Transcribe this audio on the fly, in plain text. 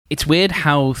it's weird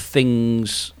how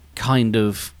things kind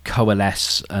of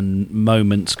coalesce and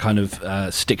moments kind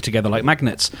of stick together like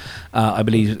magnets, I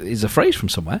believe is a phrase from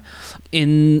somewhere.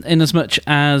 In as much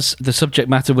as the subject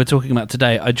matter we're talking about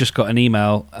today, I just got an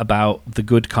email about the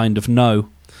good kind of no.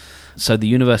 So the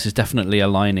universe is definitely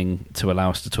aligning to allow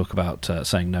us to talk about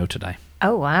saying no today.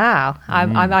 Oh, wow.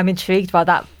 I'm intrigued by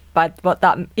that. By what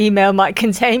that email might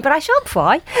contain, but I shall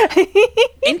try.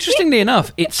 Interestingly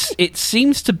enough, it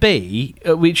seems to be,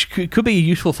 which could be a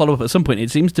useful follow-up at some point, it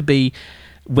seems to be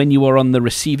when you are on the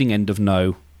receiving end of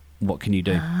no, what can you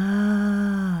do?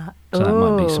 So that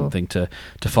might be something to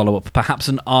follow up. Perhaps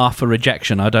an R for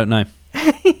rejection, I don't know.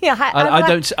 Yeah, I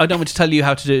don't want to tell you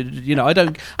how to do, I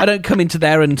don't come into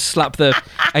there and slap the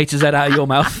A to Z out of your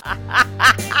mouth.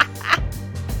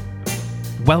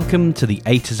 Welcome to the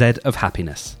A to Z of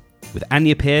Happiness, with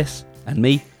Anya Pierce and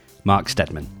me, Mark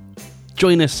Steadman.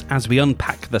 Join us as we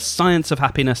unpack the science of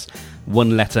happiness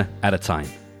one letter at a time.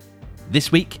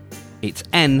 This week, it's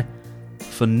N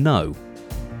for no.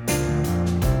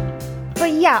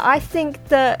 But yeah, I think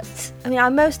that,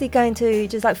 I'm mostly going to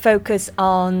just focus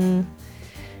on,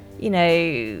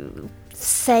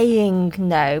 saying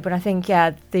no, but I think,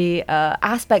 the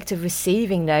aspect of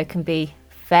receiving no can be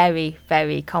very,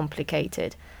 very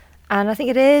complicated. And I think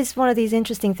it is one of these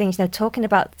interesting things, talking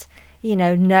about,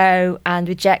 no and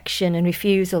rejection and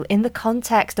refusal in the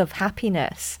context of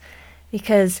happiness.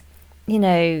 Because,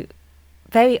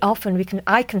 very often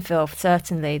I can feel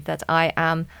certainly that I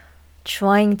am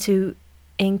trying to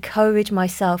encourage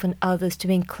myself and others to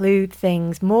include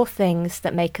more things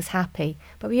that make us happy.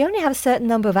 But we only have a certain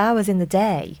number of hours in the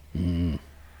day.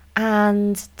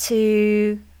 And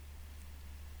to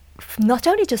not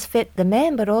only just fit them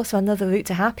in, but also another route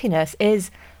to happiness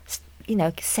is,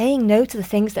 saying no to the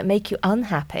things that make you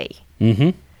unhappy.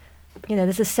 Mm-hmm.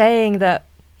 There's a saying that,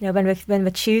 when we're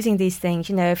choosing these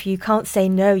things, if you can't say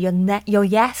no, your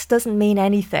yes doesn't mean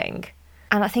anything.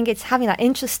 And I think it's having that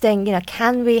interesting,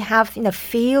 can we have,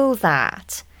 feel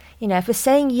that? If we're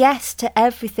saying yes to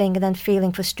everything and then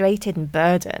feeling frustrated and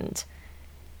burdened,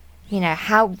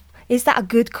 how is that a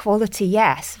good quality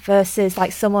yes versus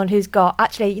someone who's got,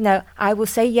 actually, I will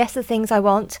say yes to things I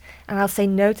want and I'll say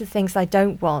no to things I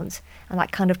don't want, and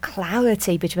that kind of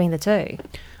clarity between the two.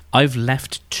 I've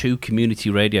left 2 community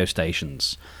radio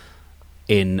stations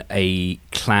in a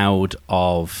cloud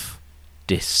of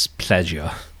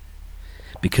displeasure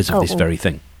because of this very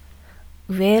thing.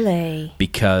 Really?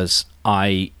 Because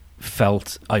I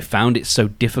found it so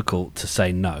difficult to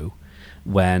say no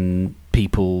when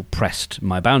people pressed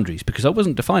my boundaries, because I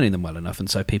wasn't defining them well enough, and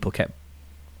so people kept,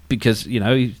 because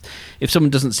if someone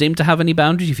doesn't seem to have any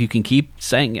boundaries, if you can keep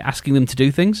asking them to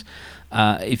do things,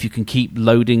 if you can keep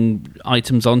loading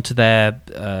items onto their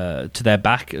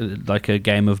back like a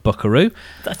game of Buckaroo.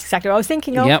 That's exactly what I was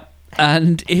thinking of. Yep.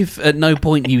 And if at no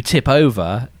point you tip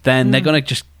over, then they're going to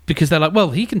just, because they're like,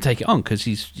 well, he can take it on because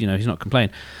he's not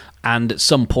complaining. And at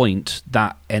some point,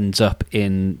 that ends up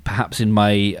perhaps in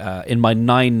my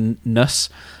nine-ness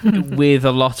with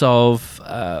a lot of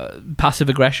passive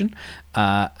aggression,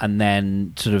 and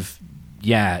then sort of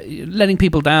letting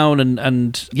people down,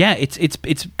 and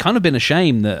it's kind of been a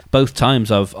shame that both times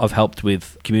I've helped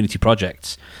with community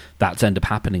projects, that's ended up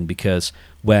happening, because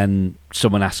when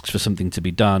someone asks for something to be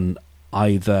done,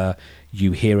 either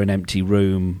you hear an empty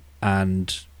room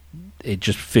and it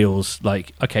just feels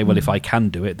like, okay, well, if I can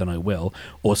do it, then I will.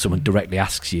 Or someone directly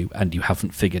asks you and you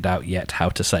haven't figured out yet how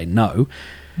to say no.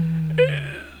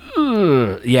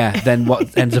 Then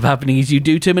what ends up happening is you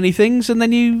do too many things and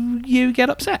then you get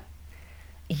upset.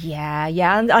 Yeah.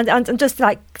 And just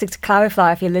to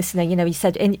clarify, if you're listening, you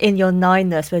said in your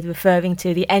 9-ness, we're referring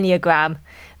to the Enneagram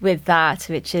with that,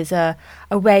 which is a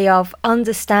way of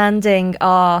understanding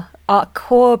our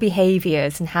core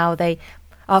behaviours and how they,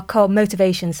 our core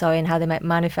motivations, and how they might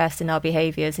manifest in our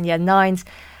behaviours. And 9s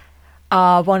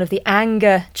are one of the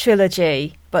anger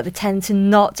trilogy, but they tend to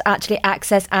not actually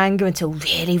access anger until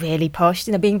really, really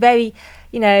pushed. Being very,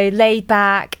 laid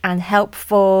back and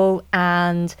helpful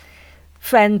and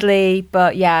friendly,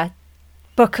 but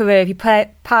Buckaroo, if you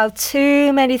pile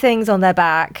too many things on their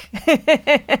back,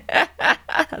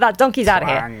 that donkey's out of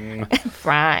here.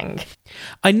 Frang.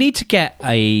 I need to get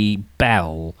a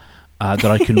bell that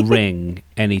I can ring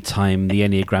anytime the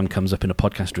Enneagram comes up in a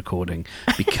podcast recording,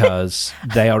 because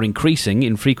they are increasing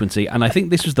in frequency, and I think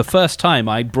this was the first time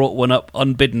I brought one up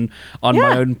unbidden on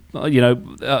my own,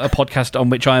 a podcast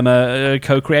on which I'm a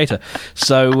co-creator.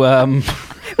 So we'll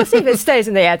see if it stays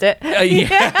in the edit.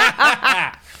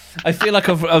 I feel like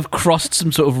I've crossed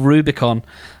some sort of Rubicon.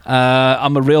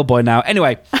 I'm a real boy now.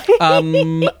 Anyway,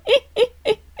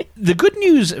 The good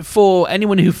news for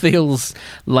anyone who feels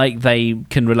like they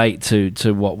can relate to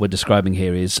what we're describing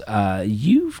here is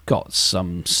you've got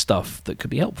some stuff that could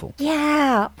be helpful.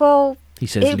 Yeah, well... He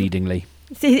says leadingly.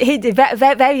 He did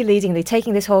very leadingly,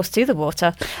 taking this horse to the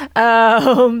water.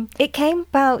 It came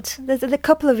about, there's a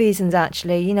couple of reasons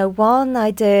actually. One,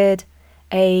 I did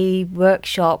a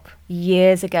workshop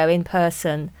years ago in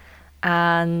person,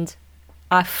 and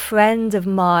a friend of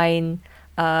mine,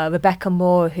 Rebecca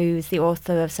Moore, who's the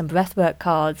author of some breathwork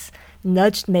cards,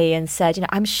 nudged me and said,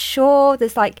 I'm sure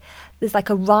there's like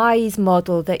a RISE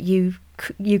model that you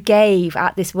gave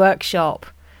at this workshop.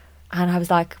 And I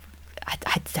was like,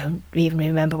 I don't even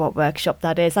remember what workshop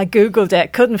that is. I Googled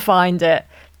it, couldn't find it,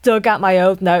 dug out my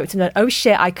old notes and went, oh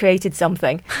shit, I created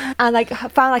something. And I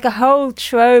found a whole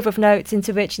trove of notes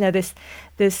into which, this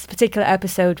particular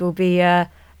episode will be,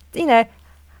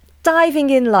 diving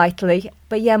in lightly.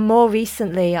 But yeah, more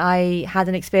recently, I had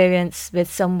an experience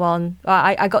with someone.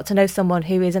 I got to know someone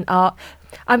who is an art.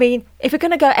 I mean, if we're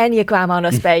going to go Enneagram on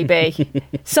us, baby,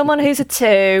 someone who's a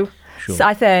 2. Sure. So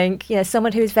I think,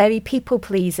 someone who is very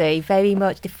people-pleasy, very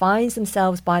much defines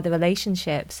themselves by the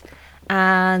relationships.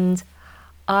 And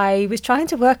I was trying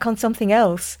to work on something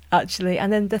else, actually.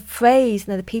 And then the phrase,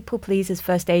 the people-pleaser's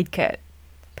first aid kit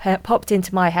popped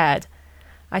into my head.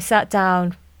 I sat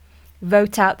down,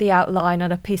 wrote out the outline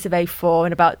on a piece of A4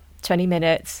 in about 20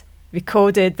 minutes,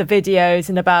 recorded the videos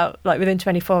in about within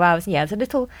 24 hours. And yeah,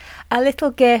 there's a little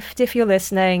gift if you're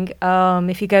listening.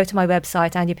 If you go to my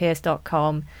website,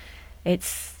 anyapearce.com,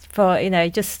 it's for,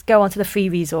 just go onto the free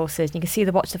resources. You can see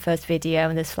watch the first video,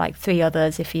 and there's 3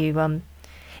 others if you'd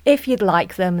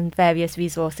like them, and various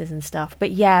resources and stuff. But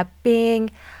yeah,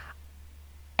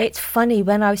 it's funny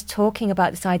when I was talking about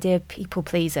this idea of people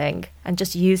pleasing and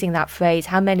just using that phrase,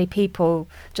 how many people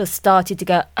just started to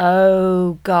go,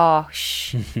 oh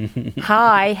gosh,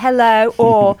 hi, hello,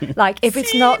 or if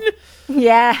it's not,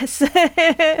 yes,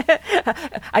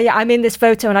 I'm in this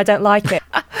photo and I don't like it.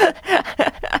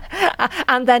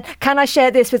 And then, can I share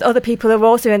this with other people who are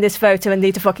also in this photo and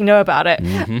need to fucking know about it?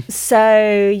 Mm-hmm.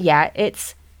 So yeah,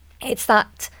 it's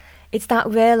that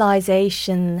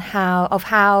realization of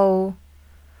how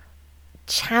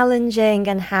challenging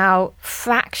and how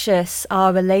fractious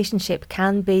our relationship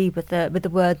can be with the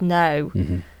word no,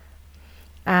 mm-hmm.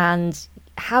 and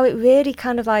how it really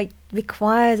kind of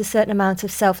requires a certain amount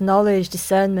of self-knowledge,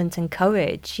 discernment, and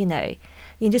courage.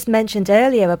 You just mentioned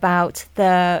earlier about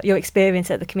your experience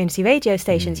at the community radio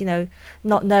stations,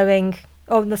 not knowing,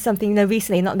 or something,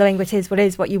 recently not knowing what is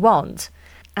what you want.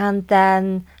 And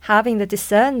then having the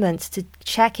discernment to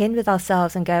check in with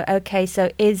ourselves and go, okay,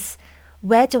 so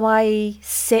where do I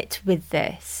sit with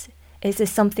this? Is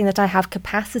this something that I have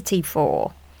capacity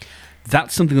for?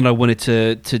 That's something that I wanted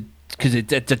to because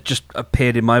it just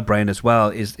appeared in my brain as well,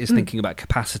 is thinking about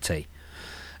capacity.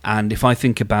 And if I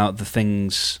think about the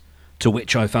things to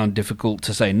which I found difficult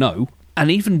to say no,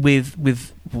 and even with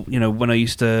when I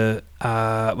used to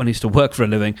work for a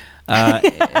living,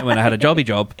 when I had a jobby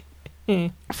job,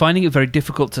 finding it very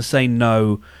difficult to say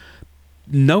no,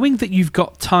 knowing that you've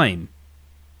got time,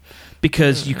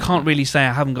 because you can't really say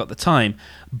I haven't got the time,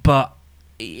 but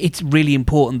it's really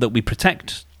important that we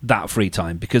protect that free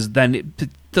time, because then it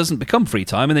doesn't become free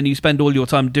time, and then you spend all your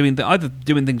time either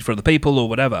doing things for other people or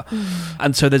whatever.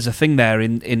 And so there's a thing there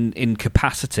in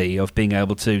capacity of being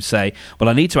able to say, well,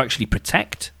 I need to actually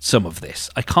protect some of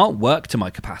this. I can't work to my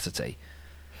capacity,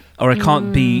 or I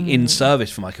can't be in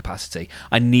service for my capacity.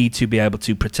 I need to be able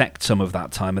to protect some of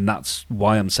that time, and that's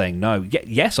why I'm saying no.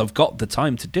 Yes, I've got the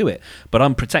time to do it, but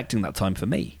I'm protecting that time for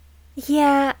me.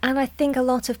 Yeah, and I think a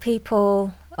lot of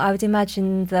people, I would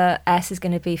imagine the S is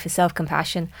going to be for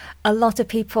self-compassion. A lot of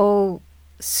people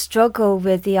struggle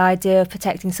with the idea of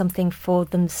protecting something for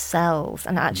themselves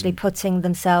and actually putting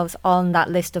themselves on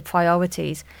that list of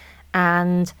priorities.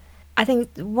 And I think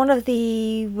one of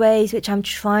the ways which I'm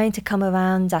trying to come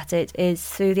around at it is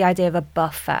through the idea of a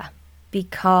buffer.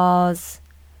 Because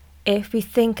if we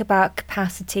think about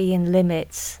capacity and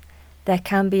limits, there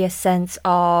can be a sense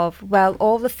of, well,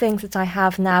 all the things that I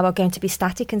have now are going to be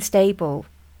static and stable.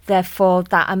 Therefore,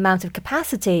 that amount of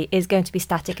capacity is going to be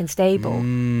static and stable.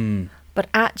 But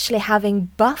actually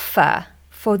having buffer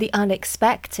for the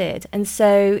unexpected. And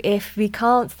so if we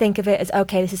can't think of it as,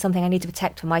 okay, this is something I need to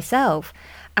protect for myself,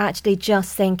 actually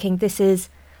just thinking this is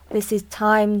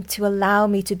time to allow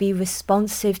me to be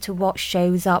responsive to what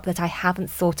shows up that I haven't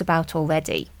thought about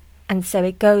already. And so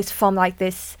it goes from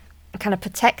this kind of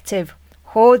protective,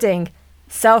 hoarding,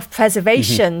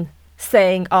 self-preservation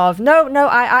thing of, no,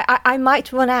 I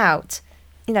might run out.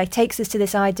 It takes us to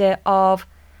this idea of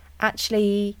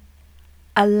actually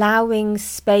allowing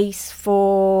space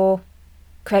for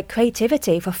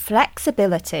creativity, for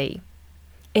flexibility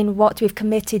in what we've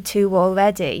committed to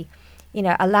already.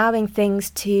 Allowing things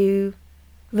to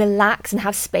relax and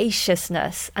have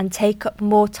spaciousness and take up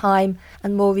more time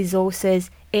and more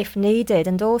resources if needed.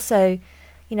 And also,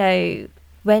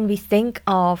 when we think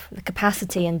of the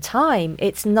capacity and time,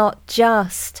 it's not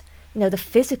just, the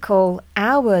physical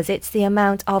hours, it's the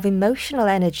amount of emotional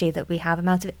energy that we have,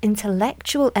 amount of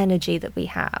intellectual energy that we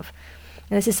have.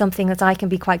 And this is something that I can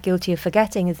be quite guilty of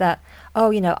forgetting, is that,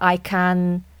 I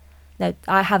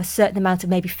have a certain amount of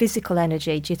maybe physical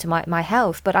energy due to my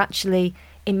health, but actually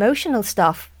emotional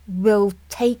stuff will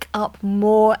take up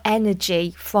more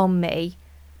energy from me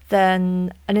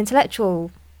than an intellectual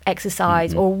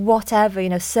exercise or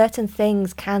whatever. Certain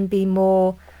things can be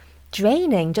more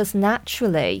draining just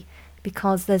naturally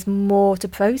because there's more to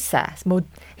process, more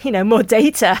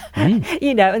data,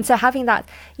 and so having that,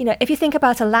 if you think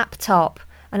about a laptop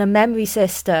and a memory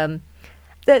system,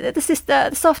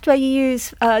 the software you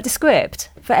use, Descript,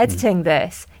 for editing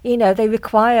this, they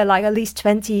require like at least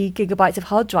 20 gigabytes of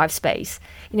hard drive space.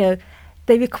 They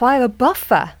require a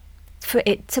buffer for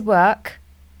it to work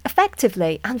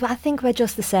effectively. And I think we're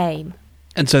just the same.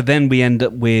 And so then we end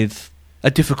up with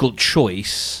a difficult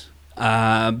choice,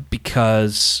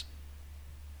 because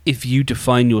if you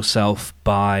define yourself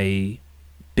by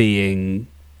being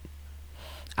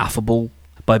affable,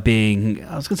 by being,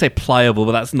 I was going to say pliable,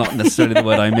 but that's not necessarily the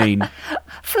word I mean.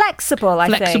 Flexible, I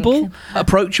think. Flexible,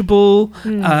 approachable,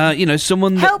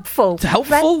 someone... Helpful.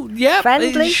 Yeah.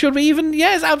 Friendly. Should we even...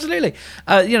 Yes, absolutely.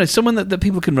 Someone that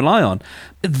people can rely on.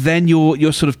 Then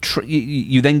you're sort of...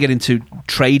 you then get into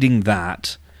trading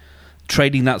that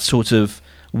sort of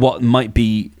what might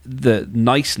be the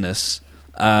niceness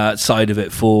side of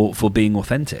it for being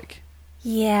authentic.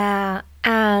 Yeah,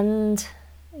 and...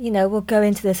 we'll go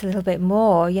into this a little bit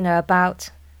more,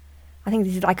 about, I think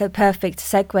this is like a perfect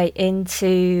segue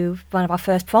into one of our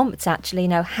first prompts, actually.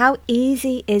 How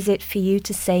easy is it for you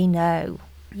to say no?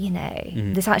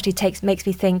 This actually makes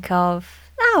me think of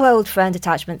our old friend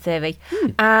attachment theory.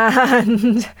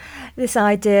 And this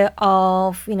idea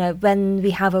of, when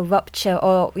we have a rupture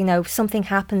or, something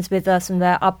happens with us and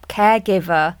our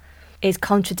caregiver is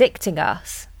contradicting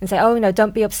us and say,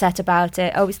 don't be upset about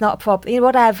it. Oh, it's not a problem,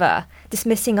 whatever.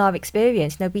 Dismissing our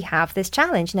experience. We have this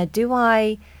challenge. Do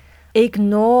I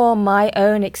ignore my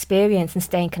own experience and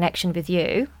stay in connection with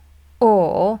you?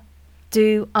 Or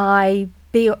do I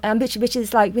be, which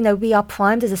is like, we are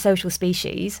primed as a social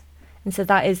species. And so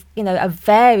that is, a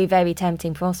very, very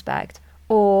tempting prospect.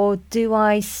 Or do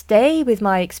I stay with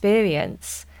my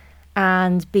experience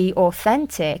and be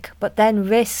authentic, but then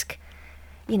risk,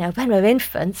 when we're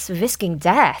infants, risking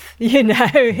death,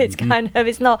 it's kind of,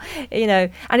 it's not,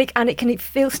 and it can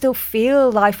still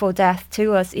feel life or death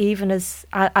to us, even as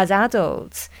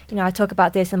adults. I talk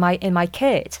about this in my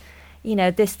kit,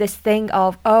 this thing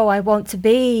of, I would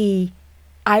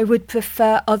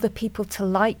prefer other people to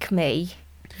like me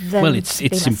than well, it's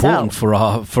important for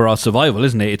our survival,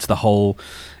 isn't it? It's the whole,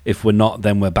 if we're not,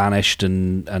 then we're banished,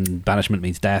 and banishment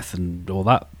means death and all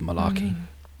that malarkey.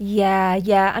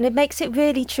 Yeah, and it makes it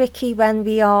really tricky when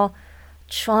we are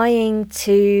trying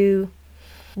to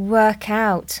work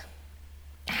out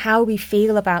how we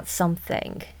feel about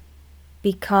something,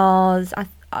 because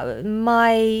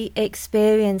my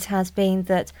experience has been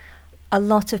that a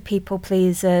lot of people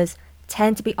pleasers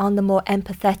tend to be on the more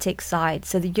empathetic side,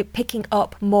 so that you're picking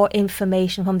up more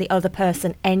information from the other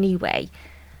person anyway.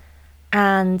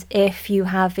 And if you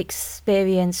have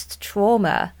experienced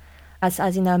trauma, as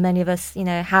many of us,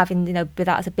 have, be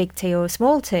that as a big T or a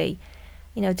small t,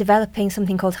 developing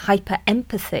something called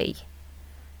hyper-empathy.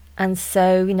 And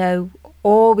so,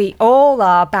 all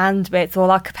our bandwidth, all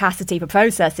our capacity for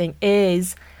processing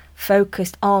is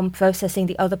focused on processing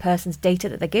the other person's data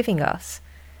that they're giving us.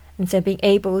 And so being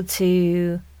able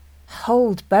to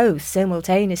hold both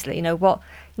simultaneously, what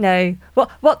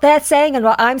they're saying and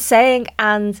what I'm saying,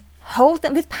 and hold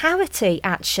them with parity,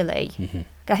 actually. Mm-hmm.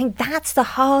 I think that's the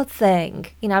hard thing.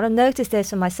 I've noticed this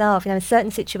for myself, in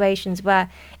certain situations where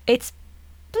it's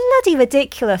bloody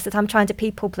ridiculous that I'm trying to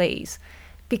people please,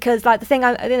 because like the thing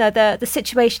the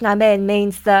situation I'm in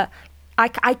means that I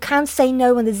can say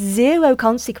no and there's zero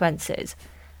consequences,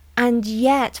 and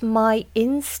yet my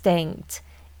instinct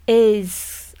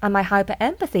is, and my hyper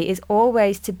empathy is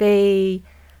always to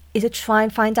try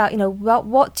and find out,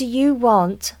 what do you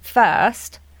want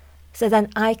first, so then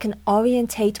I can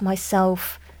orientate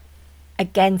myself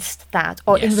against that,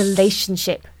 or in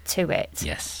relationship to it.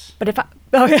 Yes. But if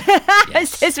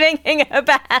it's just ringing a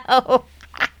bell. A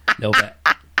little bit.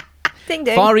 Ding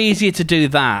ding. Far easier to do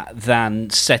that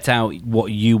than set out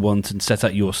what you want and set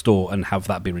out your store and have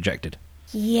that be rejected.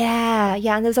 Yeah,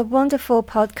 and there's a wonderful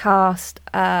podcast,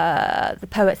 The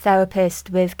Poet Therapist,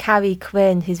 with Carrie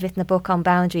Quinn, who's written a book on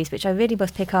boundaries, which I really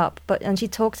must pick up. And she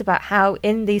talks about how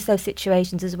in those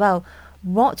situations as well,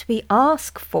 what we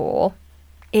ask for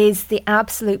is the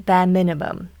absolute bare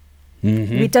minimum.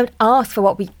 Mm-hmm. We don't ask for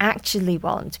what we actually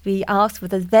want. We ask for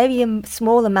the very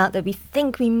small amount that we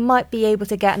think we might be able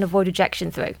to get and avoid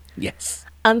rejection through. Yes.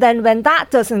 And then when that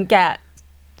doesn't get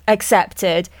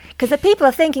accepted, because the people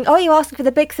are thinking, oh, you're asking for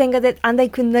the big thing, and they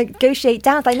can negotiate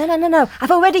down. It's like, no.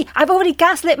 I've already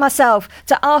gaslit myself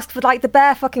to ask for like the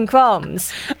bare fucking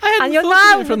crumbs. I hadn't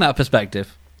thought of it from that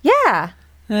perspective. Yeah.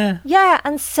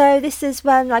 And so this is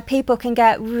when like people can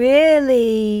get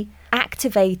really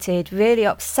activated, really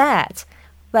upset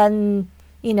when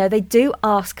they do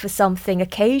ask for something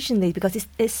occasionally, because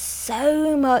there's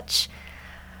so much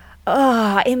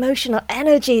emotional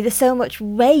energy, there's so much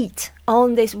weight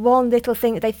on this one little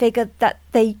thing that they figure that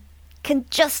they can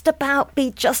just about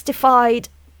be justified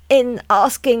in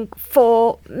asking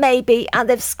for, maybe, and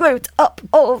they've screwed up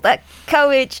all their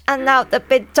courage, and now they've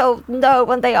been told no,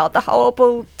 and they are the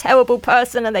horrible, terrible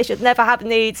person, and they should never have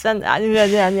needs, and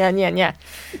yeah.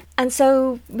 And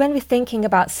so when we're thinking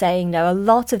about saying no, a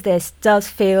lot of this does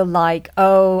feel like,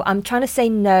 oh, I'm trying to say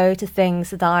no to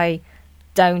things that I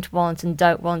don't want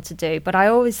to do. But I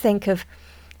always think of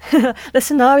the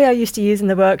scenario I used to use in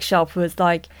the workshop was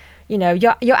like,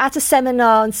 you're at a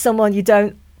seminar and someone you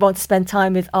don't want to spend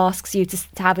time with asks you to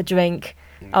have a drink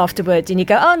afterwards, and you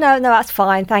go, oh no, that's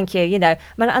fine, thank you, and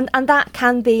that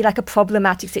can be like a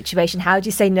problematic situation. How do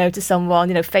you say no to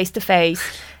someone, face to face?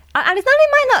 And it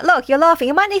might not look, you're laughing,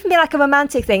 it might even be like a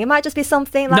romantic thing, it might just be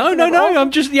something like no,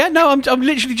 I'm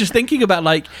literally just thinking about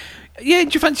like, yeah, do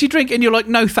you fancy a drink? And you're like,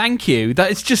 no, thank you.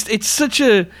 That it's such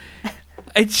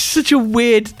a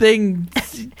weird thing,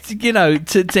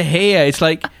 to hear. It's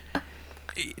like,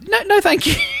 no, thank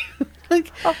you.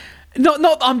 Like,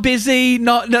 not I'm busy.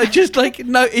 No, just like,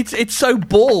 no. It's so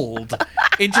bald.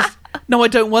 It just, no, I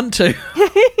don't want to.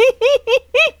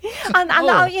 and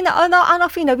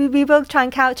often, we will try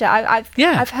and couch it.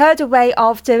 I've heard a way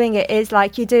of doing it is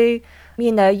like you do.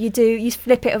 You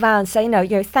flip it around, say,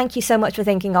 thank you so much for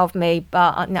thinking of me,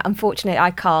 but unfortunately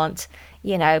I can't,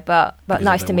 but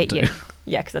nice to meet you.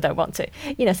 Yeah, because I don't want to.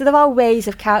 So there are ways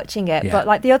of couching it, but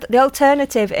like the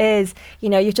alternative is,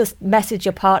 you just message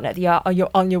your partner that you're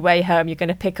on your way home, you're going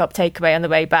to pick up takeaway on the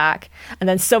way back, and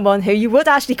then someone who you would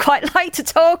actually quite like to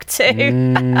talk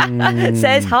to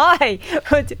says, hi,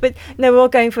 but we're all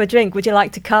going for a drink, would you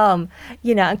like to come?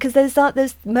 Because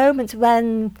there's moments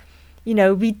when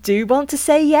we do want to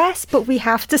say yes, but we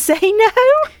have to say no.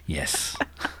 Yes.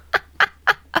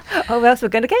 Or else we're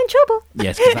going to get in trouble.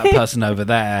 Yes, because that person over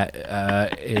there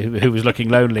who was looking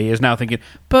lonely is now thinking,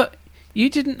 but you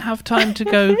didn't have time to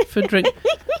go for drink.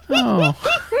 Oh.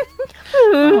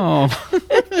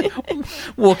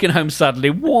 Walking home sadly.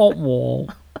 Wah.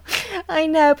 I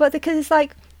know, but because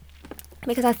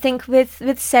I think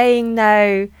with saying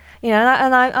no,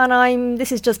 and I'm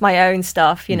this is just my own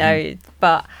stuff,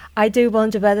 but I do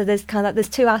wonder whether there's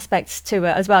two aspects to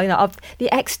it as well, of the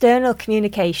external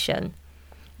communication.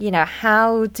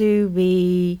 How do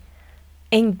we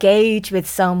engage with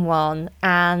someone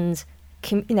and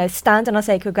stand on our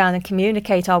sacred ground and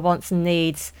communicate our wants and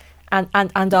needs and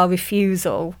our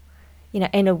refusal,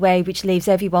 in a way which leaves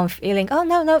everyone feeling, oh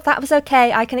no, that was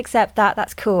okay, I can accept that,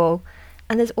 that's cool.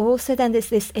 And there's also then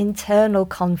this internal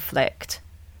conflict.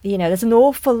 There's an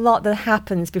awful lot that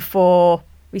happens before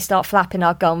we start flapping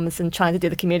our gums and trying to do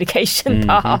the communication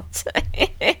part.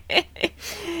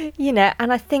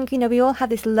 And I think, we all have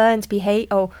this learned behaviour,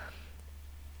 or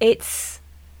it's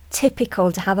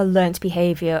typical to have a learnt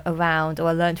behaviour around,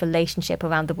 or a learnt relationship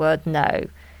around the word no.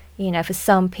 For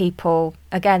some people,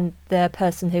 again, the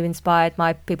person who inspired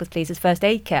my People Pleasers First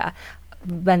Aid Kit,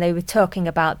 when they were talking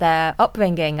about their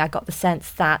upbringing, I got the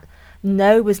sense that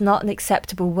no was not an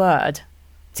acceptable word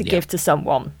to give to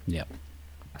someone. Yeah.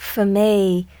 For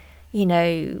me,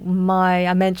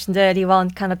 I mentioned earlier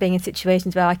on kind of being in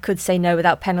situations where I could say no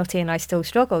without penalty and I still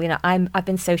struggle. I've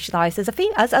been socialised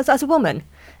as a woman,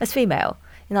 as female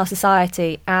in our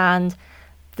society, and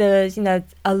there's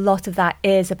a lot of that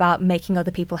is about making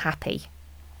other people happy,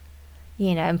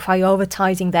 and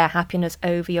prioritising their happiness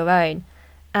over your own.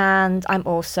 And I'm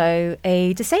also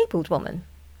a disabled woman.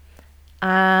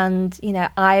 And,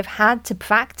 I've had to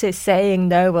practice saying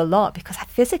no a lot because I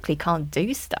physically can't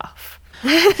do stuff.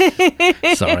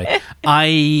 Sorry.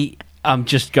 I'm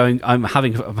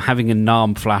having a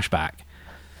Nam flashback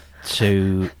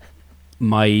to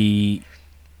my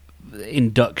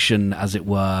induction, as it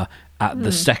were, at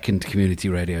the second community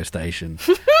radio station,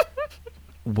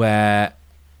 where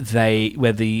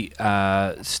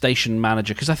the station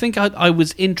manager, because I think I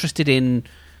was interested in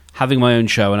having my own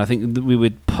show, and I think that we were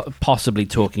possibly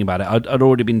talking about it. I'd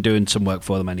already been doing some work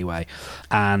for them anyway,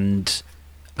 and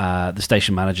the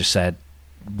station manager said,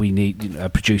 we need,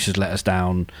 producers let us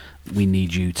down, we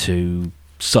need you to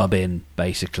sub in,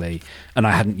 basically. And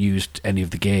I hadn't used any of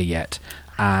the gear yet,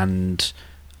 and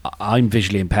I'm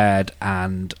visually impaired,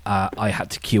 and I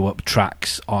had to queue up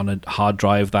tracks on a hard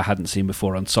drive that I hadn't seen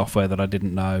before, on software that I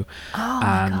didn't know.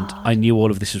 And I knew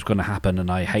all of this was going to happen, and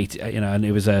I hate it, and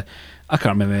it was I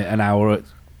can't remember, an hour,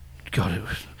 God,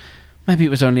 maybe it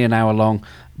was only an hour long,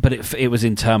 but it was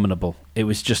interminable. It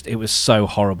was so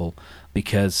horrible,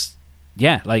 because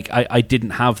I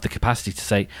didn't have the capacity to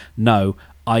say, no,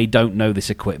 I don't know this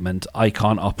equipment, I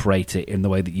can't operate it in the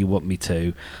way that you want me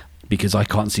to, because I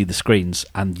can't see the screens,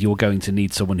 and you're going to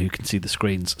need someone who can see the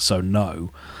screens, so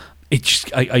no. It just,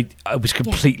 I was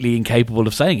completely incapable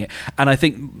of saying it. And I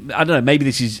think, I don't know, maybe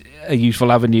this is a useful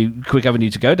quick avenue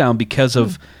to go down, because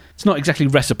of, it's not exactly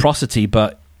reciprocity,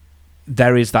 but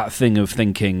there is that thing of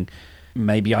thinking,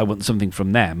 maybe I want something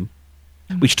from them,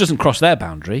 which doesn't cross their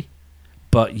boundary,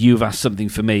 but you've asked something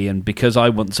for me, and because I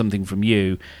want something from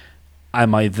you,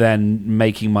 am I then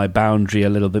making my boundary a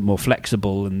little bit more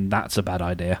flexible? And that's a bad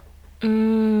idea.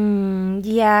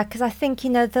 Yeah, because I think,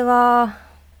 there are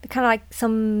kind of like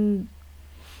some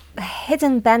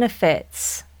hidden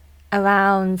benefits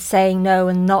around saying no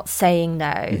and not saying no.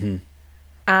 Mm-hmm.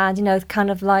 And,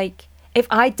 kind of like, if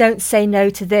I don't say no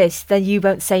to this, then you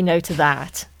won't say no to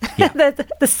that. Yeah.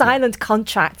 the silent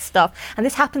contract stuff, and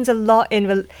this happens a lot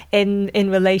in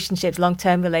relationships,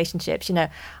 long-term relationships.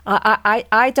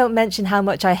 I don't mention how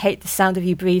much I hate the sound of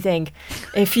you breathing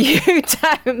if you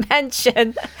don't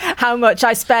mention how much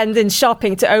I spend in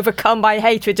shopping to overcome my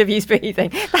hatred of you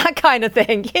breathing. That kind of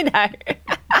thing,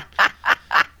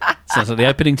 Sounds like the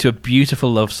opening to a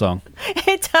beautiful love song.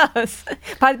 It does,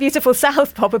 by the Beautiful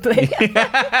South, probably.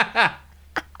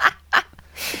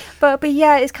 But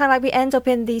yeah, it's kind of like we end up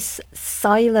in these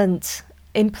silent,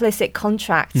 implicit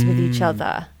contracts with each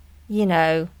other,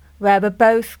 where we're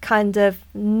both kind of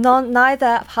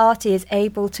neither party is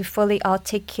able to fully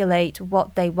articulate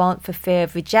what they want for fear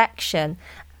of rejection,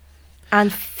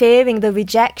 and fearing the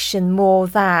rejection more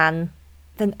than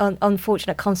the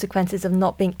unfortunate consequences of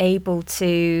not being able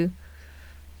to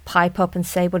pipe up and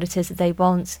say what it is that they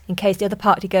want, in case the other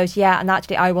party goes, yeah, and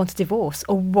actually I want a divorce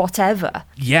or whatever.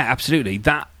 Yeah, absolutely.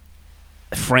 That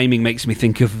framing makes me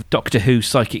think of Doctor Who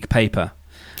psychic paper.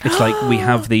 It's like we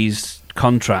have these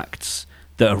contracts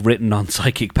that are written on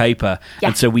psychic paper,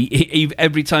 and so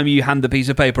every time you hand the piece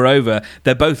of paper over,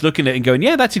 they're both looking at it and going,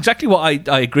 yeah, that's exactly what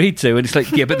I agreed to. And it's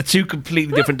like, yeah, but they're two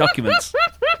completely different documents.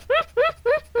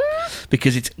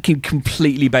 Because it's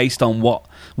completely based on what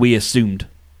we assumed.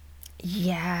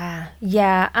 Yeah,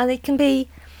 and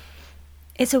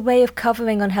it's a way of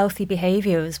covering unhealthy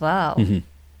behaviour as well,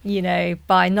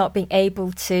 by not being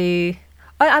able to,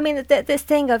 I mean, this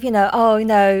thing of,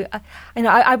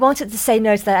 I wanted to say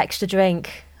no to that extra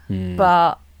drink,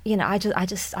 but, I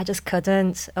just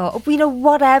couldn't, or,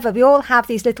 whatever. We all have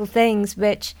these little things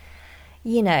which,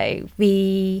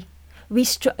 we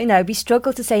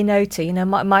struggle to say no to.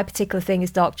 My particular thing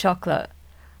is dark chocolate.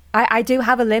 I do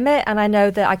have a limit, and I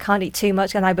know that I can't eat too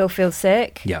much and I will feel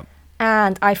sick. Yeah.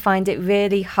 And I find it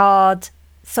really hard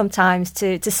sometimes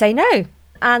to say no.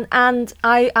 And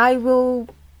I will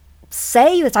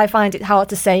say that I find it hard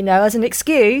to say no as an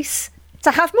excuse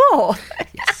to have more.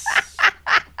 Yes.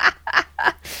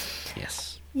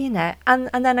 Yes. And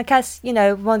then I guess,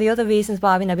 one of the other reasons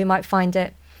why, we might find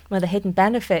it, one of the hidden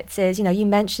benefits is, you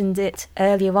mentioned it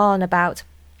earlier on about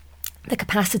the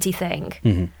capacity thing.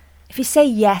 Mm-hmm. If we say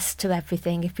yes to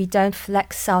everything, if we don't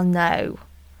flex our no,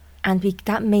 and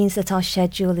that means that our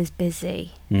schedule is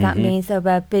busy. Mm-hmm. That means that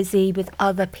we're busy with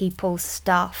other people's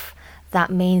stuff. That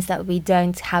means that we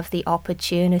don't have the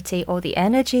opportunity or the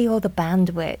energy or the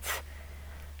bandwidth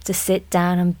to sit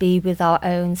down and be with our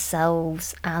own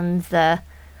selves and the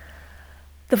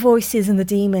voices and the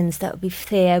demons that we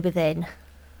fear within.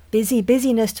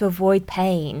 Busyness to avoid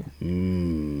pain.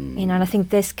 And I think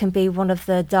this can be one of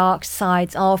the dark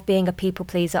sides of being a people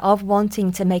pleaser, of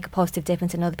wanting to make a positive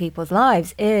difference in other people's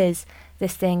lives, is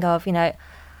this thing of,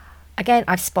 again,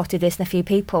 I've spotted this in a few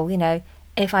people,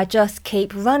 if I just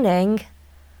keep running,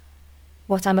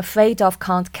 what I'm afraid of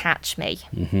can't catch me.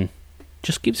 Mm-hmm.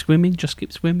 Just keep swimming, just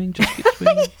keep swimming, just keep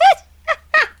swimming.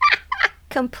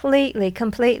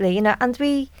 Completely, and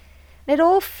it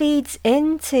all feeds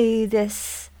into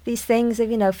these things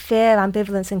of, fear,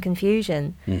 ambivalence and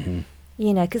confusion. Mm-hmm.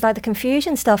 Because like the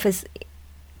confusion stuff is,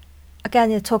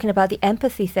 again, you're talking about the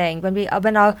empathy thing. When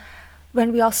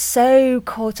when we are so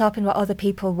caught up in what other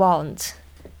people want,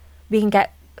 we can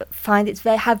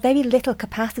have very little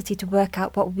capacity to work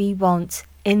out what we want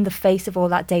in the face of all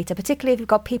that data, particularly if you've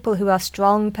got people who are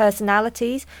strong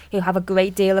personalities, who have a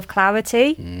great deal of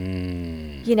clarity.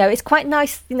 It's quite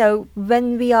nice,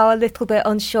 when we are a little bit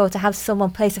unsure, to have someone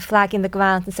place a flag in the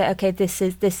ground and say, okay, this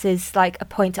is like a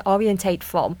point to orientate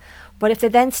from. But if they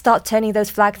then start turning those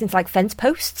flags into like fence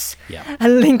posts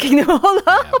and linking them all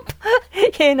up,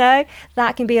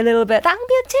 that can be a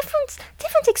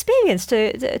different experience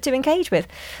to engage with.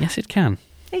 Yes, it can.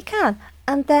 It can.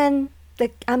 And then the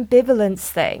ambivalence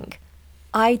thing.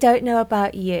 I don't know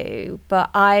about you,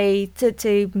 but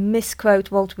to misquote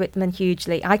Walt Whitman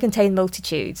hugely, I contain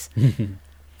multitudes.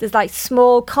 There's like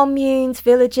small communes,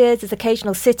 villages, there's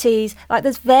occasional cities. Like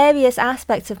there's various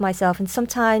aspects of myself, and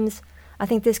sometimes I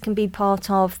think this can be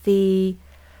part of the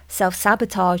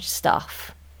self-sabotage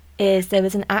stuff. There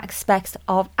is an aspect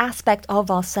of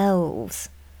ourselves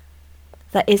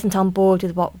that isn't on board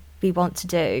with what we want to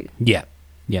do. Yeah.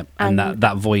 And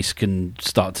that voice can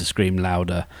start to scream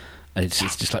louder. It's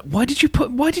just like, why did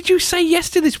you say yes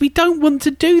to this? We don't want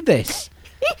to do this.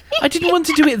 I didn't want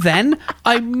to do it then.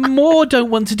 I more don't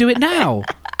want to do it now.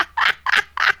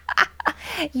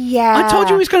 Yeah. I told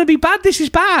you it was going to be bad. This is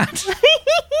bad.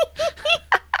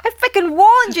 I freaking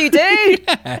warned you, dude.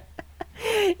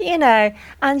 Yeah.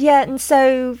 And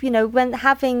so, when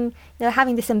having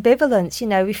this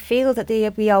ambivalence, we feel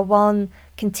that we are one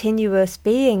continuous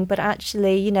being, but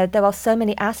actually, there are so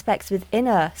many aspects within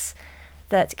us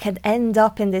that can end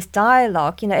up in this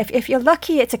dialogue. If you're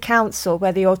lucky, it's a council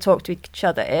where they all talk to each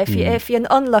other. If you're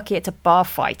unlucky, it's a bar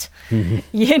fight.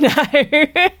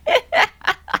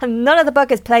 And none of the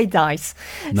buggers play dice.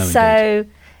 No, so,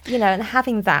 and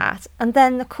having that. And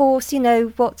then, of course, we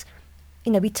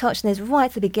touched on this right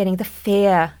at the beginning, the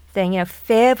fear thing,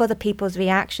 fear of other people's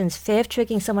reactions, fear of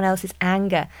triggering someone else's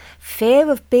anger, fear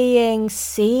of being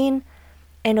seen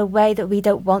in a way that we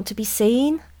don't want to be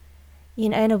seen,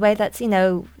 in a way that's,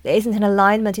 isn't in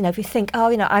alignment. If you think,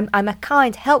 I'm a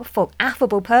kind, helpful,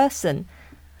 affable person,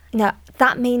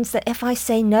 that means that if I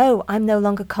say no, I'm no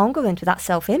longer congruent with that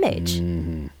self-image.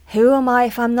 Mm-hmm. Who am I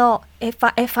if I'm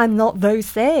not those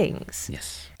things?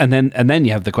 Yes. And then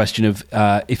you have the question of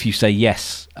if you say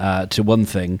yes to one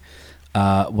thing,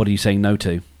 what are you saying no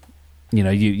to?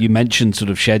 You mentioned sort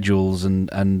of schedules and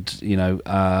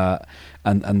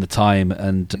the time,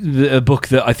 and a book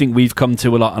that I think we've come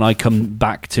to a lot and I come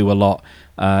back to a lot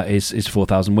is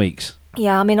 4,000 Weeks.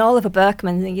 Yeah, Oliver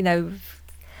Burkeman,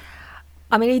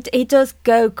 he does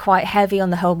go quite heavy on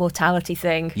the whole mortality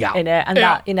thing in it, and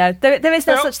that, there is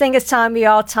no such thing as time, we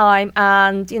are time,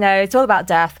 and, it's all about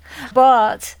death.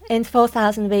 But in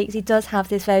 4,000 Weeks, he does have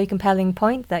this very compelling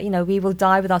point that, we will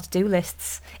die with our to-do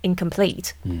lists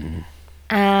incomplete. Mm.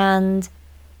 And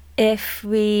if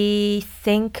we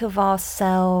think of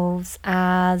ourselves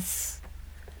as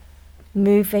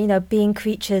moving, being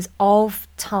creatures of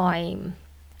time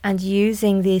and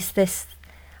using this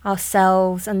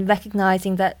ourselves and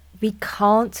recognizing that we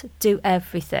can't do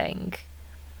everything,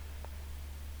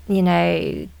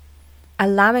 allowing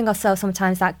ourselves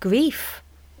sometimes that grief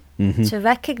to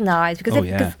recognize,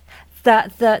 because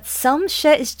that some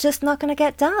shit is just not going to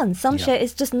get done, some shit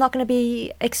is just not going to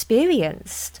be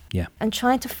experienced, and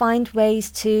trying to find ways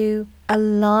to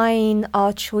align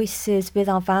our choices with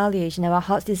our values, our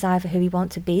heart's desire for who we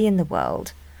want to be in the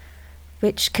world,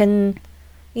 which can,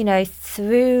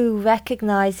 through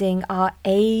recognizing our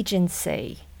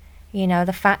agency,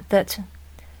 the fact that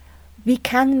we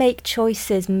can make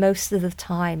choices most of the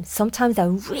time. Sometimes they're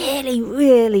really,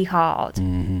 really hard.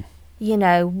 Mm-hmm.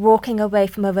 Walking away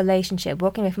from a relationship,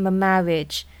 walking away from a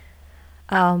marriage,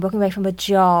 walking away from a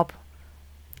job,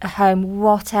 a home,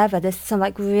 whatever. There's some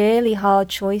really hard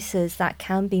choices that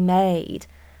can be made,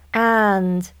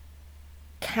 and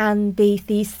can be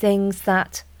these things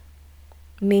that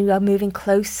mean we are moving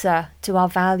closer to our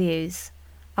values,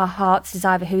 our heart's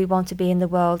desire for who we want to be in the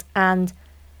world, and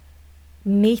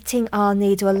meeting our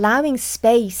needs, or allowing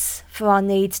space for our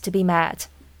needs to be met.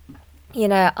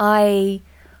 I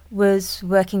was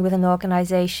working with an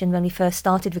organisation when we first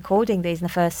started recording these in the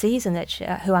first season,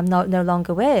 who I'm no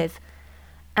longer with,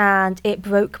 and it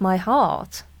broke my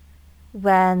heart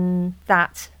when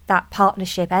that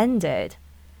partnership ended,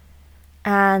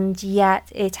 and yet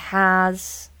it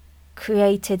has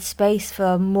created space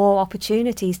for more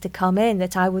opportunities to come in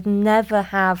that I would never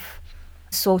have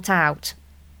sought out,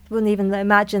 wouldn't even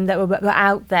imagine that were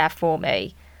out there for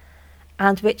me,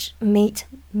 and which meet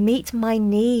my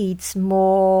needs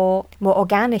more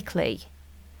organically,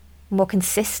 more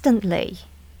consistently.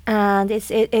 And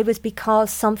it was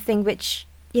because something which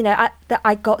that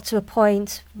I got to a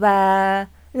point where,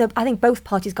 I think both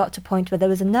parties got to a point where there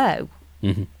was a no.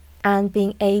 Mm-hmm. And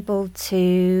being able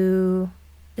to,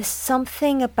 there's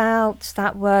something about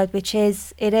that word it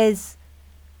is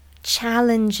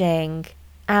challenging,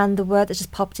 and the word that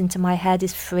just popped into my head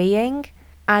is freeing,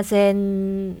 as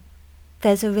in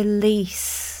there's a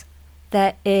release,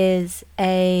 there is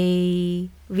a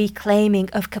reclaiming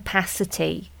of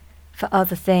capacity for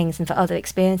other things and for other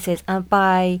experiences, and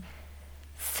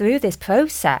through this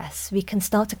process we can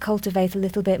start to cultivate a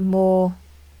little bit more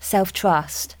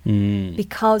self-trust,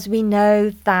 because we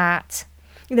know that,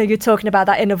 you're talking about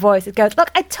that inner voice that goes, look,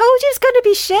 I told you it's going to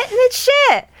be shit, and it's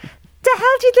shit. The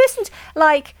hell did you listen to?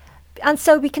 And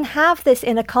so we can have this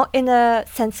in a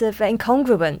sense of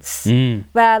incongruence,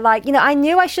 where I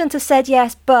knew I shouldn't have said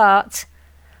yes, but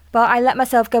I let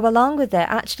myself go along with it,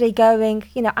 actually going,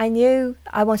 I knew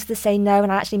I wanted to say no,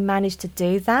 and I actually managed to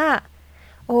do that.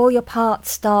 All your parts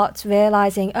start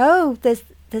realising, oh,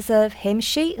 there's a hymn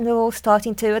sheet, and they're all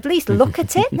starting to at least look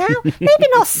at it now. Maybe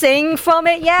not sing from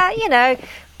it,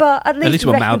 but at least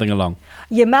we're mouthing along.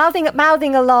 You're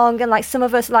mouthing along, and some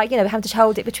of us have to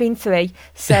hold it between three,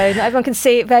 so not everyone can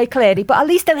see it very clearly. But at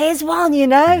least there is one,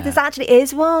 There's actually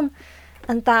is one,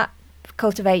 and that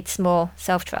cultivates more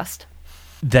self-trust.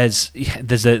 There's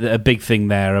a big thing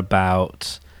there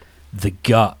about the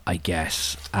gut, I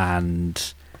guess,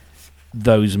 and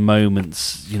those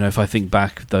moments, if I think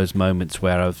back those moments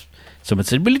where someone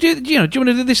said, "Will you do? Do you want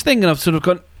to do this thing?" And I've sort of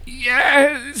gone,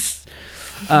 "Yes,"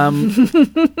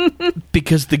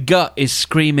 because the gut is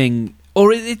screaming,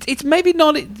 or it's maybe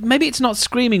not. Maybe it's not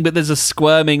screaming, but there's a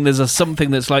squirming. There's a something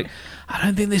that's like, "I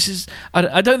don't think this is.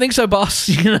 I don't think so, boss."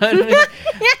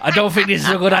 I don't think this is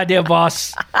a good idea,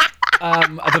 boss. I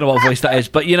don't know what voice that is,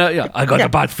 but I got a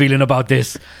bad feeling about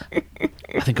this.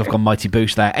 I think I've gone Mighty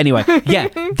Boosh there. Anyway, yeah,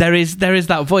 there is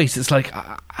that voice. It's like,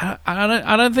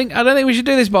 I don't think we should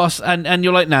do this, boss. And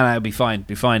you're like, no, it'll be fine.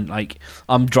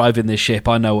 I'm driving this ship.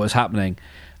 I know what's happening,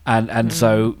 and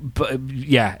so, but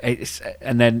yeah,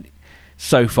 and then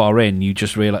so far in, you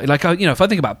just realize, if I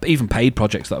think about even paid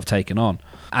projects that I've taken on,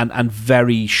 and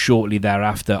very shortly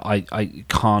thereafter, I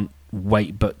can't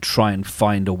wait but try and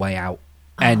find a way out.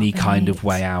 Any kind of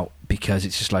way out, because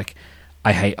it's just like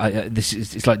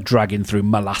it's like dragging through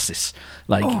molasses,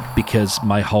 because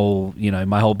my whole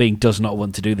being does not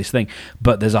want to do this thing,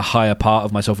 but there's a higher part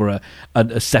of myself, or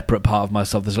a separate part of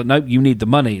myself that's like, no, you need the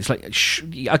money. It's like,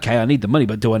 okay, I need the money,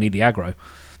 but do I need the aggro?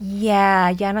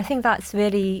 Yeah, and I think that's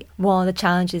really one of the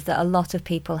challenges that a lot of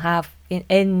people have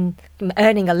in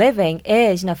earning a living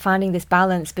is, finding this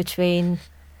balance between,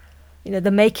 the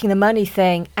making the money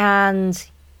thing and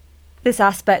this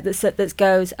aspect that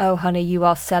goes, oh, honey, you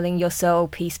are selling your soul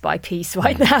piece by piece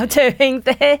right now doing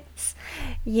this.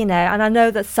 And I know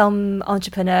that some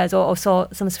entrepreneurs or some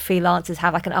freelancers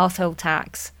have an arsehole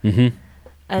tax. Mm-hmm.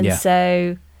 And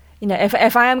so,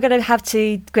 if I am going to have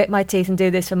to grit my teeth and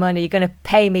do this for money, you're going to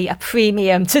pay me a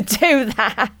premium to do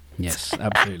that. Yes,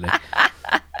 absolutely.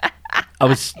 I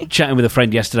was chatting with a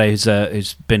friend yesterday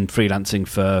who's been freelancing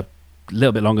for a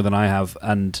little bit longer than I have,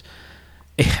 and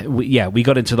we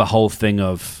got into the whole thing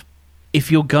of,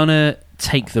 if you're gonna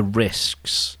take the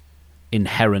risks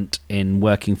inherent in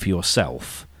working for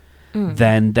yourself,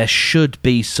 then there should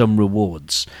be some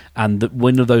rewards, and that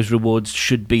one of those rewards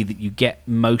should be that you get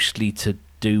mostly to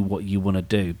do what you want to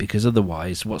do, because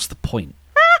otherwise, what's the point?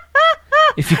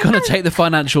 If you're gonna take the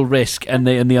financial risk and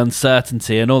the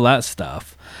uncertainty and all that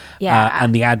stuff,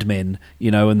 and the admin,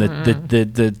 and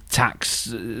the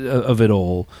tax of it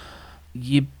all,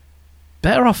 you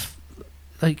better off,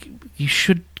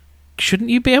 shouldn't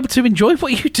you be able to enjoy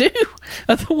what you do?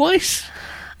 Otherwise,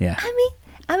 yeah.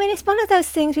 I mean, it's one of those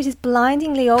things which is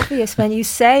blindingly obvious when you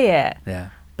say it. Yeah.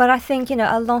 But I think,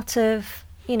 a lot of,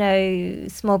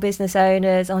 small business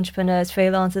owners, entrepreneurs,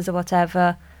 freelancers or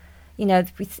whatever,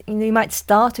 you might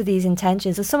start with these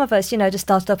intentions. Or some of us, just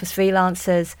started up as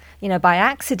freelancers, by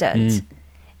accident.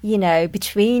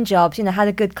 Between jobs, had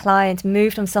a good client,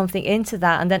 moved from something into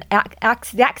that, and then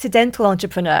the accidental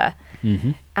entrepreneur.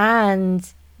 Mm-hmm.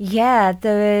 And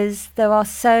there are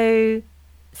so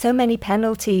many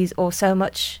penalties or so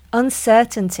much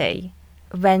uncertainty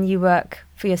when you work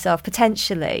for yourself,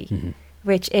 potentially,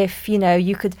 which if,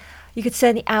 you could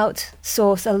certainly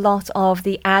outsource a lot of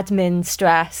the admin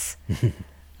stress.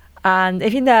 And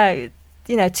if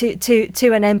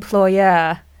to an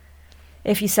employer,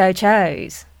 if you so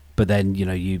chose. But then,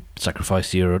 you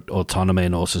sacrifice your autonomy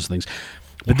and all sorts of things.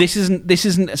 But this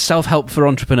isn't self-help for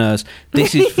entrepreneurs.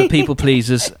 This is for people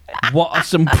pleasers. What are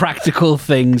some practical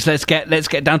things? Let's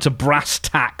get down to brass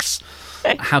tacks.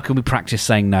 How can we practice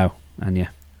saying no, Anya?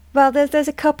 Well, there's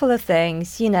a couple of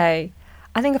things, you know.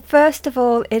 I think first of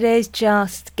all, it is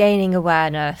just gaining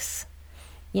awareness.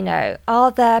 You know,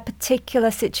 are there particular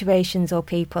situations or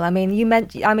people? I mean,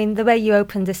 the way you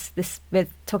opened this with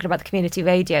talking about the community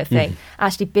radio thing,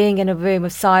 actually being in a room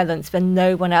of silence when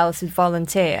no one else is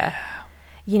volunteer.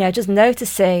 You know, just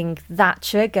noticing that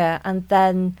trigger and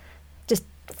then just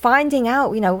finding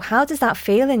out, you know, how does that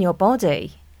feel in your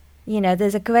body? You know,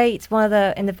 there's a great one of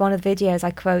the videos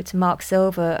I quote Mark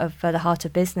Silver of The Heart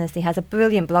of Business. He has a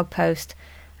brilliant blog post,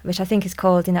 which I think is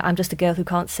called, you know, I'm just a girl who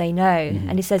can't say no.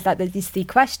 And he says that there's these three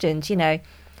questions, you know,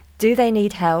 do they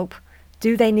need help?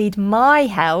 Do they need my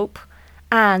help?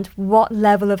 And what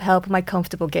level of help am I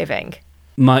comfortable giving?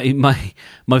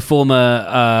 My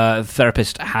former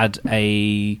therapist had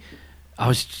I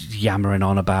was yammering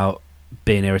on about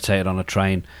being irritated on a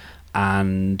train,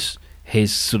 and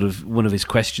one of his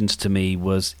questions to me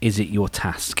was, is it your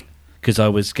task? Because I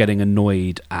was getting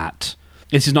annoyed at,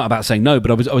 this is not about saying no,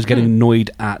 but I was getting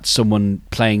annoyed at someone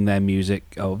playing their music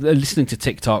or listening to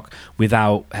TikTok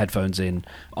without headphones in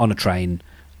on a train,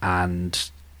 and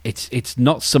it's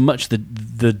not so much the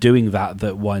doing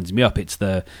that winds me up. It's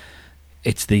the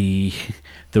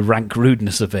rank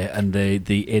rudeness of it, and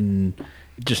the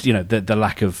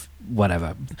lack of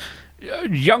whatever.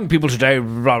 Young people today,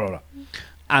 blah, blah, blah.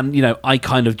 And, you know, I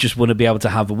kind of just want to be able to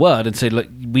have a word and say, look,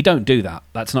 we don't do that.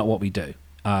 That's not what we do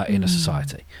in a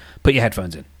society. Put your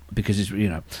headphones in, because it's, you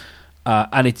know,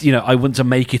 and it's, you know, I want to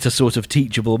make it a sort of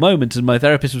teachable moment. And my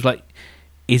therapist was like,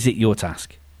 is it your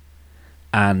task?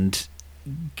 And,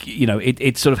 you know,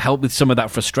 it sort of helped with some of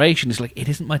that frustration. It's like, it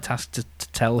isn't my task to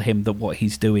tell him that what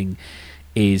he's doing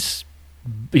is,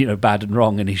 you know, bad and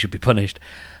wrong and he should be punished.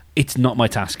 It's not my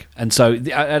task. And so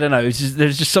I don't know,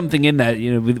 there's just something in there,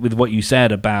 you know, with what you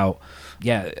said about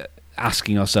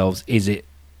asking ourselves, is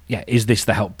this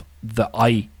the help that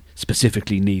I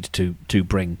specifically need to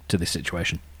bring to this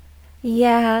situation?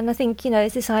 Yeah, and I think, you know,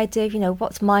 it's this idea of, you know,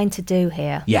 what's mine to do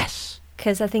here? Yes.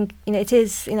 Because I think, you know, it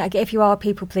is, you know, if you are a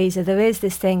people pleaser, there is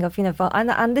this thing of, you know,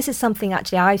 and this is something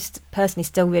actually I personally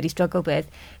still really struggle with,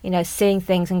 you know, seeing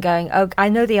things and going, oh, I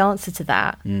know the answer to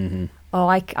that. Mm-hmm. Or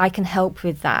I can help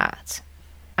with that.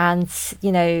 And,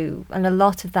 you know, and a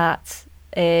lot of that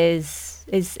is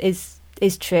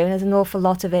true. And there's an awful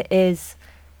lot of it is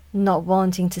not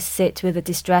wanting to sit with the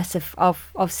distress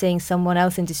of seeing someone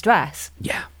else in distress.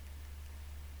 Yeah.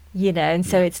 You know, and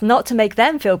so it's not to make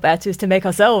them feel better, it's to make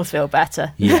ourselves feel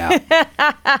better. Yeah.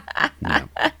 Yeah.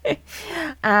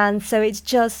 And so it's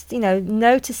just, you know,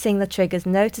 noticing the triggers,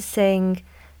 noticing,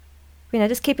 you know,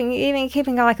 just keeping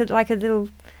like a little,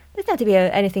 doesn't have to be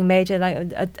anything major,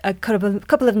 like a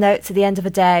couple of notes at the end of a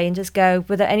day, and just go,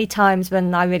 were there any times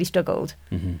when I really struggled?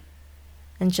 Mm-hmm.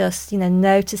 And just, you know,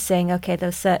 noticing, okay, there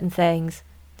are certain things.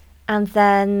 And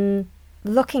then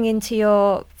looking into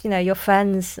your, you know, your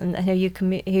friends and who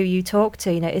you talk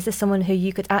to, you know, is there someone who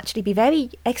you could actually be very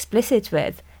explicit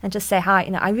with and just say, hi,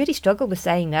 you know, I really struggle with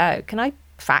saying no. Can I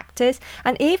practice?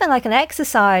 And even like an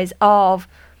exercise of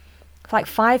like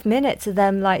 5 minutes of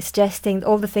them like suggesting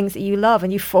all the things that you love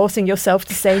and you forcing yourself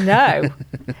to say no.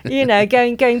 You know,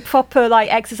 going proper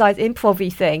like exercise improv-y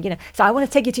thing, you know. So I want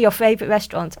to take you to your favourite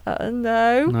restaurant.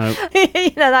 No.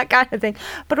 You know, that kind of thing.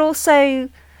 But also,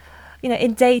 you know,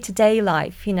 in day-to-day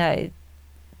life, you know,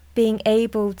 being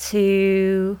able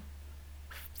to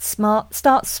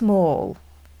start small.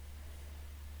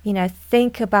 You know,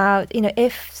 think about, you know,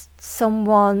 if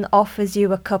someone offers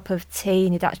you a cup of tea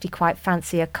and you'd actually quite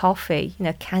fancy a coffee, you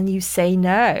know, can you say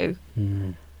no?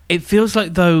 It feels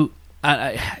like, though,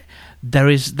 there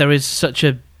is such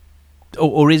a,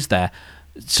 or is there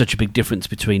such a big difference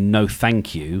between no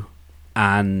thank you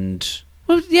and,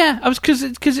 well, yeah,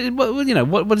 because well, you know,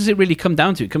 what does it really come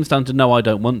down to? It comes down to no, I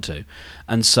don't want to.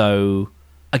 And so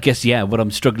I guess, yeah, what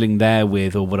I'm struggling there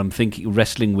with, or what I'm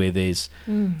wrestling with, is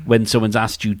when someone's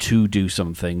asked you to do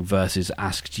something versus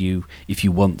asked you if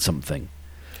you want something.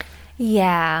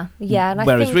 Yeah. And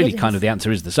whereas really kind of the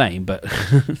answer is the same, but...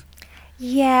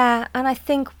 Yeah, and I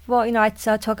think you know, I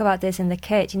talk about this in the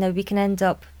kit, you know, we can end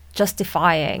up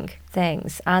justifying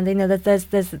things. And, you know, there's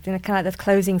you know, kind of the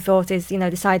closing thought is, you know,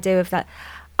 this idea of that.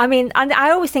 I mean, and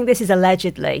I always think this is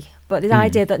allegedly, but the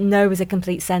idea that no is a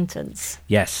complete sentence.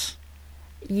 Yes.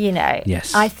 You know,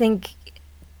 yes. I think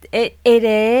it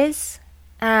is,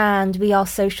 and we are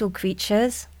social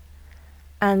creatures.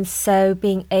 And so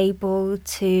we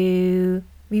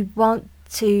want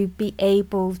to be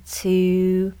able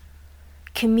to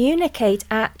communicate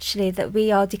actually that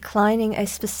we are declining a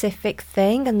specific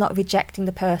thing and not rejecting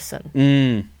the person.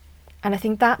 And I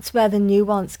think that's where the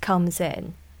nuance comes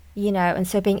in, you know, and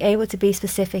so being able to be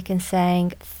specific and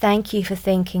saying, thank you for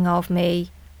thinking of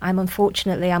me. I'm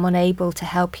unable to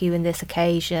help you in this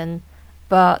occasion,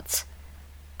 but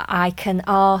I can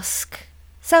ask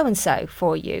so and so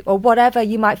for you, or whatever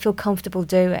you might feel comfortable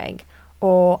doing.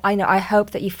 Or I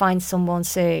hope that you find someone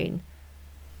soon,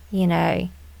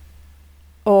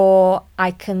 or I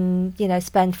can,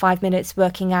 spend 5 minutes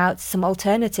working out some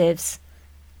alternatives,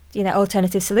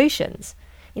 alternative solutions,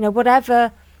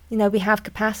 whatever, we have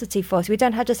capacity for. So we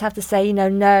don't just have to say,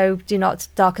 no, do not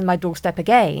darken my doorstep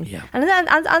again. Yeah. And there are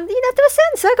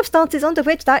certain circumstances under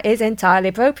which that is entirely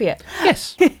appropriate.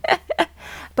 Yes.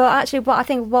 But actually,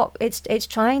 what it's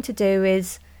trying to do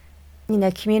is,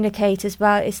 communicate as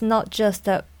well. It's not just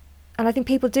that, and I think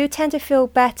people do tend to feel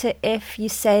better if you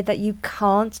say that you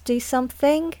can't do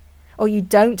something or you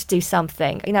don't do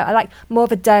something. I like more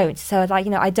of a don't. So like,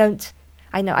 I don't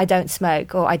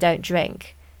smoke or I don't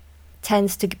drink.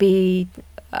 Tends to be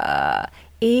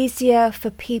easier for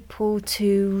people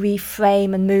to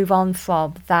reframe and move on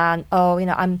from than,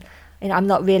 I'm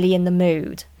not really in the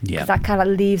mood. Yeah. 'Cause that kind of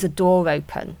leaves a door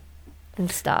open and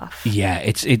stuff. Yeah,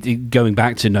 it's going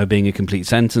back to no being a complete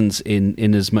sentence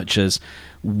in as much as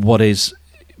what is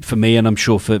for me, and I'm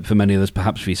sure for many others,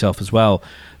 perhaps for yourself as well,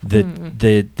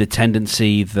 the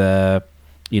tendency,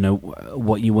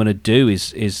 what you want to do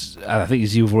is I think,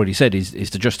 as you've already said, is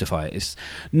to justify it. It's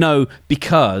no,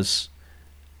 because,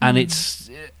 and it's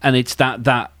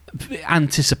that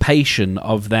anticipation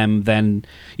of them then,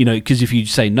 because if you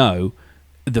say no,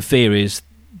 the fear is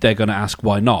they're going to ask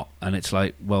why not, and it's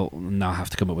like, well, now I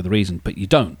have to come up with a reason, but you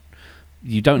don't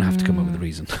have to come up with a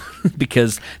reason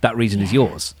because that reason is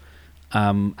yours,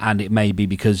 and it may be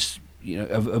because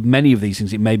of many of these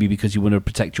things. It may be because you want to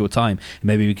protect your time, it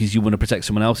may be because you want to protect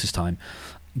someone else's time.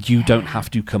 You don't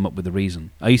have to come up with a reason.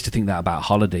 I used to think that about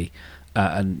holiday,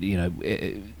 and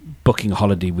booking a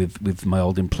holiday with my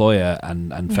old employer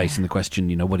and facing the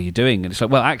question, what are you doing? And it's like,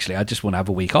 well, actually, I just want to have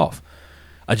a week off.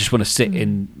 I just want to sit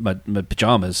in my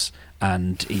pajamas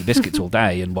and eat biscuits all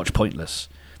day and watch Pointless.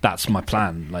 That's my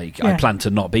plan. Like, I plan to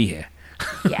not be here.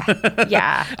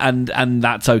 Yeah. and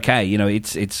that's okay.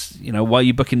 It's why are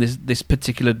you booking this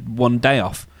particular one day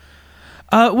off?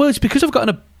 Well, it's because I've got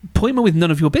an appointment with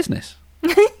none of your business.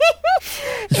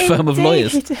 A firm of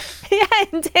lawyers. Yeah,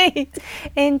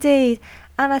 indeed.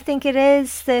 And I think it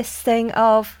is this thing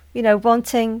of,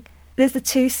 wanting. There's the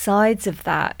two sides of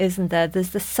that, isn't there? There's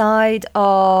the side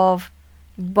of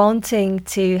wanting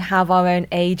to have our own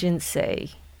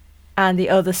agency, and the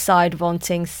other side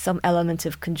wanting some element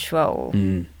of control.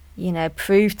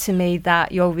 Prove to me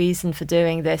that your reason for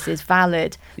doing this is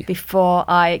valid before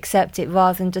I accept it,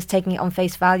 rather than just taking it on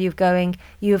face value of going,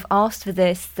 you have asked for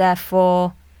this,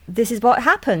 therefore this is what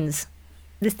happens.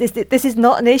 This is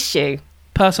not an issue.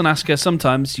 Person asker,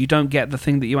 sometimes you don't get the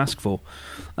thing that you ask for,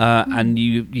 and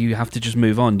you have to just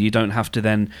move on. You don't have to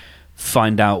then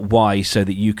find out why so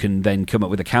that you can then come up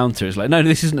with a counter. It's like, no,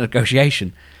 this isn't a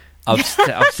negotiation. I've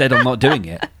said I'm not doing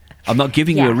it. I'm not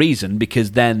giving you a reason,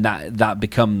 because then that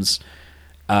becomes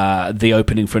the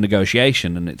opening for a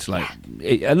negotiation. And it's like,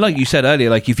 and like you said earlier,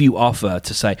 like if you offer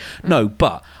to say, no,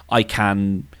 but I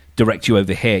can direct you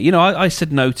over here. I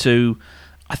said no to,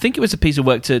 I think it was a piece of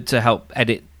work to help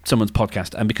edit someone's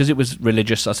podcast, and because it was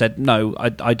religious, I said no,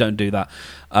 I don't do that,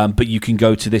 but you can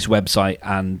go to this website,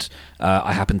 and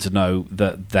I happen to know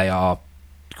that they are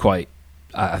quite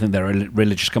I think they're a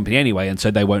religious company anyway, and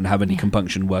so they won't have any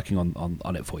compunction working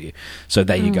on it for you. So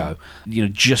there you go.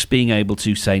 Just being able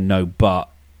to say no, but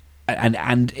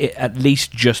and it at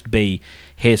least just be,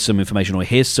 here's some information, or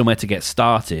here's somewhere to get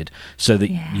started, so that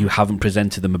you haven't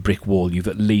presented them a brick wall. You've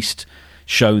at least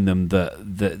shown them that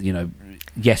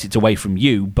yes, it's away from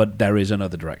you, but there is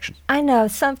another direction. I know.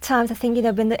 Sometimes I think,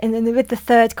 with the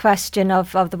third question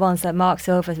of the ones that Mark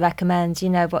Silver recommends,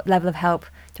 what level of help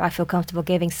do I feel comfortable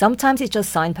giving? Sometimes it's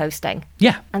just signposting.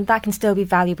 Yeah. And that can still be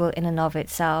valuable in and of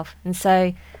itself. And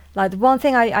so, like, the one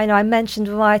thing I know I mentioned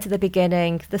right at the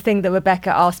beginning, the thing that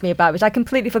Rebecca asked me about, which I'd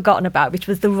completely forgotten about, which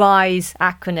was the RISE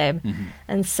acronym. Mm-hmm.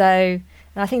 And so,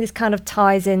 I think this kind of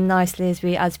ties in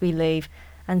nicely as we leave.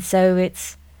 And so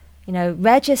it's,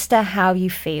 register how you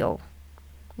feel.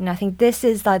 I think this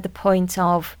is like the point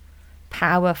of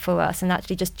power for us, and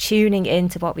actually just tuning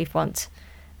into what we want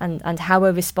and how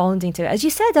we're responding to it. As you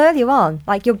said earlier on,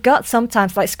 like your gut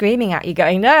sometimes like screaming at you,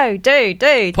 going, no, dude.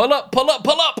 Pull up.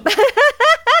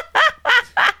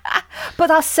 But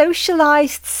our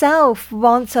socialized self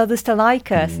wants others to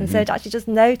like us. Mm-hmm. And so it's actually just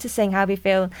noticing how we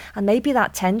feel, and maybe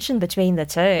that tension between the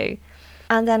two.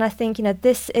 And then I think,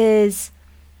 this is,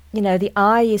 the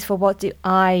I is for what do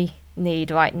I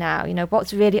need right now?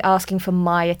 What's really asking for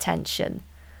my attention?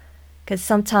 Because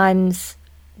sometimes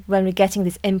when we're getting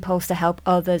this impulse to help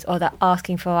others, or they're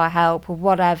asking for our help or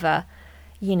whatever,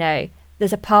 you know,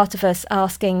 there's a part of us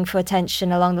asking for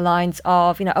attention along the lines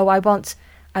of, you know, oh, I want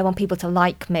people to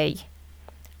like me.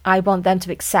 I want them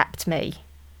to accept me.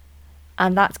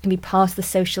 And that can be part of the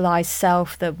socialized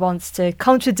self that wants to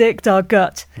contradict our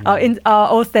gut, our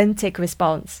authentic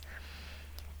response.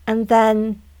 And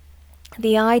then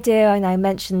the idea, and I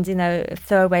mentioned, you know, a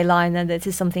throwaway line, and this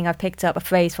is something I've picked up, a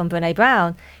phrase from Brené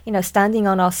Brown, you know, standing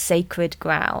on our sacred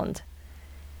ground.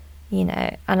 You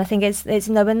know, and I think it's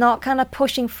you know, we're not kind of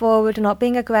pushing forward, we're not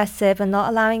being aggressive, and not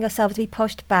allowing ourselves to be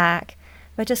pushed back.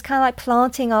 We're just kind of like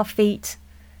planting our feet,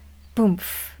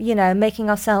 boomf, you know, making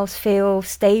ourselves feel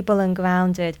stable and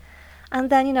grounded. And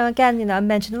then, you know, again, you know, I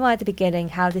mentioned right at the beginning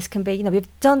how this can be, you know,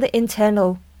 we've done the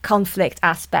internal conflict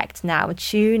aspect now and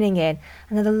tuning in,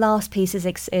 and then the last piece is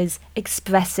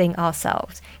expressing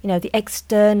ourselves, you know, the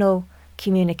external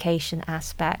communication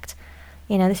aspect.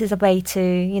 You know, this is a way to,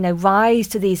 you know, rise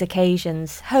to these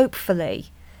occasions, hopefully,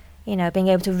 you know, being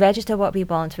able to register what we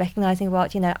want, recognizing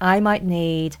what, you know, I might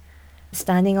need,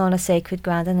 standing on a sacred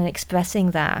ground, and then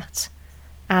expressing that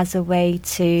as a way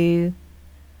to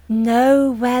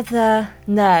know whether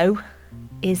no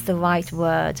is the right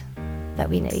word that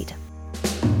we need.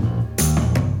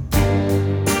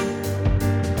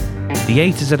 The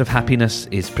A to Z of Happiness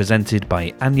is presented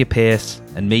by Anya Pierce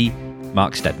and me,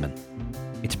 Mark Steadman.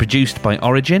 It's produced by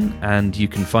Origin, and you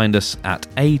can find us at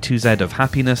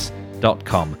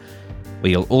a2zofhappiness.com,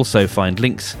 where you'll also find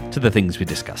links to the things we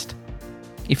discussed.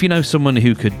 If you know someone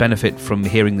who could benefit from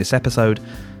hearing this episode,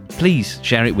 please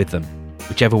share it with them,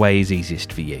 whichever way is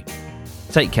easiest for you.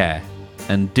 Take care,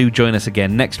 and do join us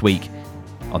again next week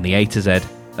on the A to Z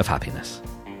of Happiness.